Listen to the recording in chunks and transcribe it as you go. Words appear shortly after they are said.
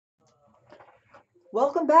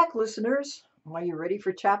Welcome back, listeners. Are you ready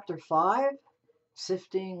for chapter 5?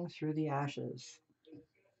 Sifting through the ashes.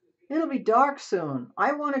 It'll be dark soon.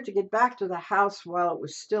 I wanted to get back to the house while it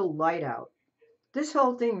was still light out. This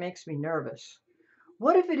whole thing makes me nervous.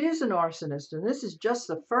 What if it is an arsonist and this is just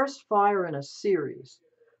the first fire in a series?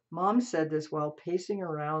 Mom said this while pacing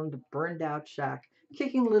around the burned out shack,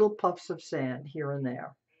 kicking little puffs of sand here and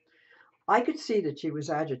there. I could see that she was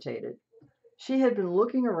agitated. She had been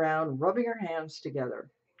looking around, rubbing her hands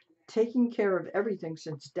together. Taking care of everything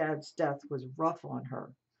since Dad's death was rough on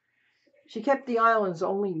her. She kept the island's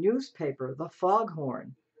only newspaper, the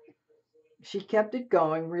Foghorn. She kept it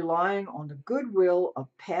going, relying on the goodwill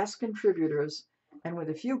of past contributors and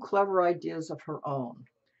with a few clever ideas of her own.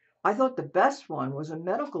 I thought the best one was a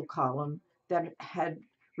medical column that had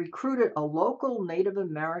recruited a local Native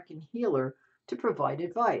American healer to provide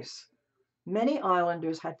advice. Many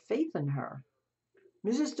islanders had faith in her.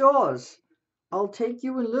 Mrs. Dawes, I'll take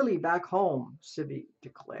you and Lily back home, Sibby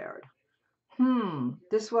declared.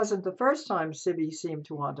 This wasn't the first time Sibby seemed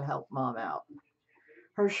to want to help Mom out.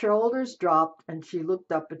 Her shoulders dropped and she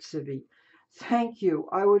looked up at Sibby. Thank you.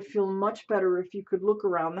 I would feel much better if you could look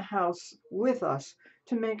around the house with us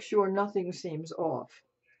to make sure nothing seems off.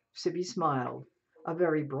 Sibby smiled, a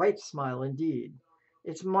very bright smile indeed.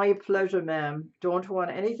 It's my pleasure, ma'am. Don't want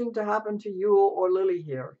anything to happen to you or Lily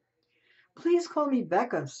here. Please call me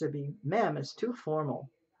Becca, Sibby. Ma'am is too formal.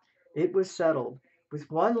 It was settled. With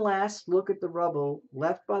one last look at the rubble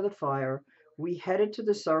left by the fire, we headed to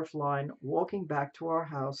the surf line, walking back to our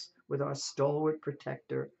house with our stalwart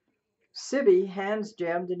protector. Sibby, hands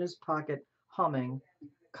jammed in his pocket, humming,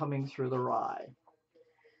 coming through the rye.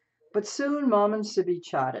 But soon Mom and Sibby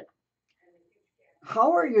chatted.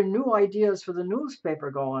 How are your new ideas for the newspaper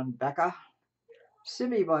going, Becca?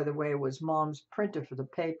 Sibby, by the way, was Mom's printer for the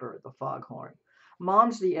paper, the Foghorn.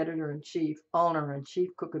 Mom's the editor-in-chief,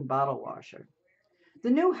 owner-in-chief, cook and bottle washer.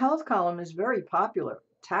 The new health column is very popular.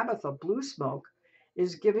 Tabitha Bluesmoke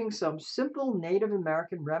is giving some simple Native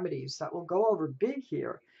American remedies that will go over big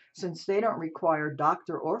here since they don't require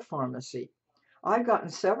doctor or pharmacy. I've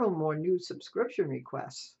gotten several more new subscription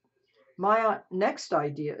requests. My next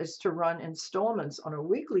idea is to run installments on a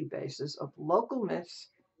weekly basis of local myths,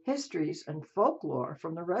 histories, and folklore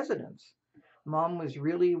from the residents. Mom was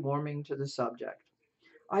really warming to the subject.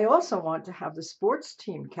 I also want to have the sports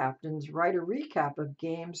team captains write a recap of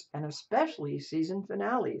games and especially season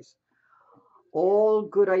finales. All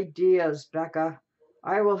good ideas, Becca.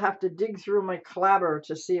 I will have to dig through my clabber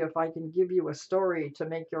to see if I can give you a story to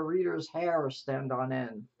make your reader's hair stand on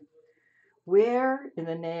end. Where in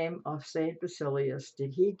the name of St. Basilius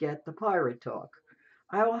did he get the pirate talk?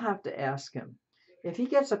 I will have to ask him. If he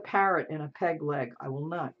gets a parrot in a peg leg, I will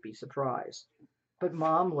not be surprised. But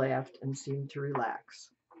Mom laughed and seemed to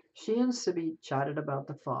relax. She and Sibby chatted about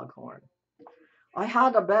the foghorn. I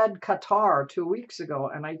had a bad catarrh 2 weeks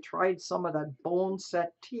ago, and I tried some of that bone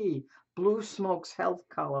set tea Blue Smoke's health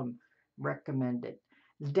column recommended.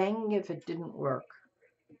 Dang if it didn't work.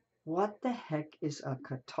 What the heck is a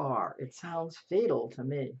catarrh? It sounds fatal to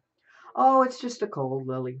me. Oh, it's just a cold,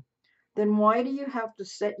 Lily. Then why do you have to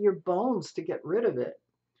set your bones to get rid of it?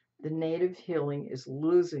 The native healing is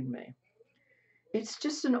losing me. It's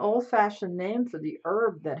just an old fashioned name for the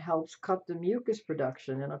herb that helps cut the mucus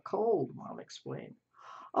production in a cold, Mom explained.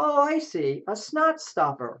 Oh, I see. A snot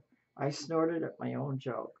stopper. I snorted at my own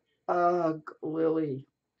joke. Ugh, Lily.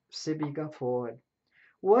 Sibby guffawed.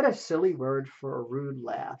 What a silly word for a rude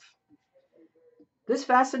laugh. This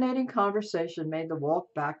fascinating conversation made the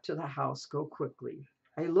walk back to the house go quickly.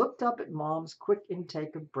 I looked up at Mom's quick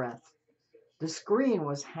intake of breath. The screen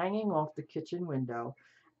was hanging off the kitchen window,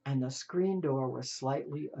 and the screen door was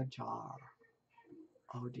slightly ajar.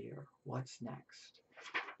 Oh dear, what's next?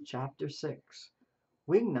 Chapter 6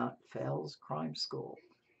 Wingnut Fails Crime School.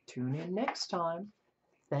 Tune in next time.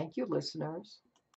 Thank you, listeners.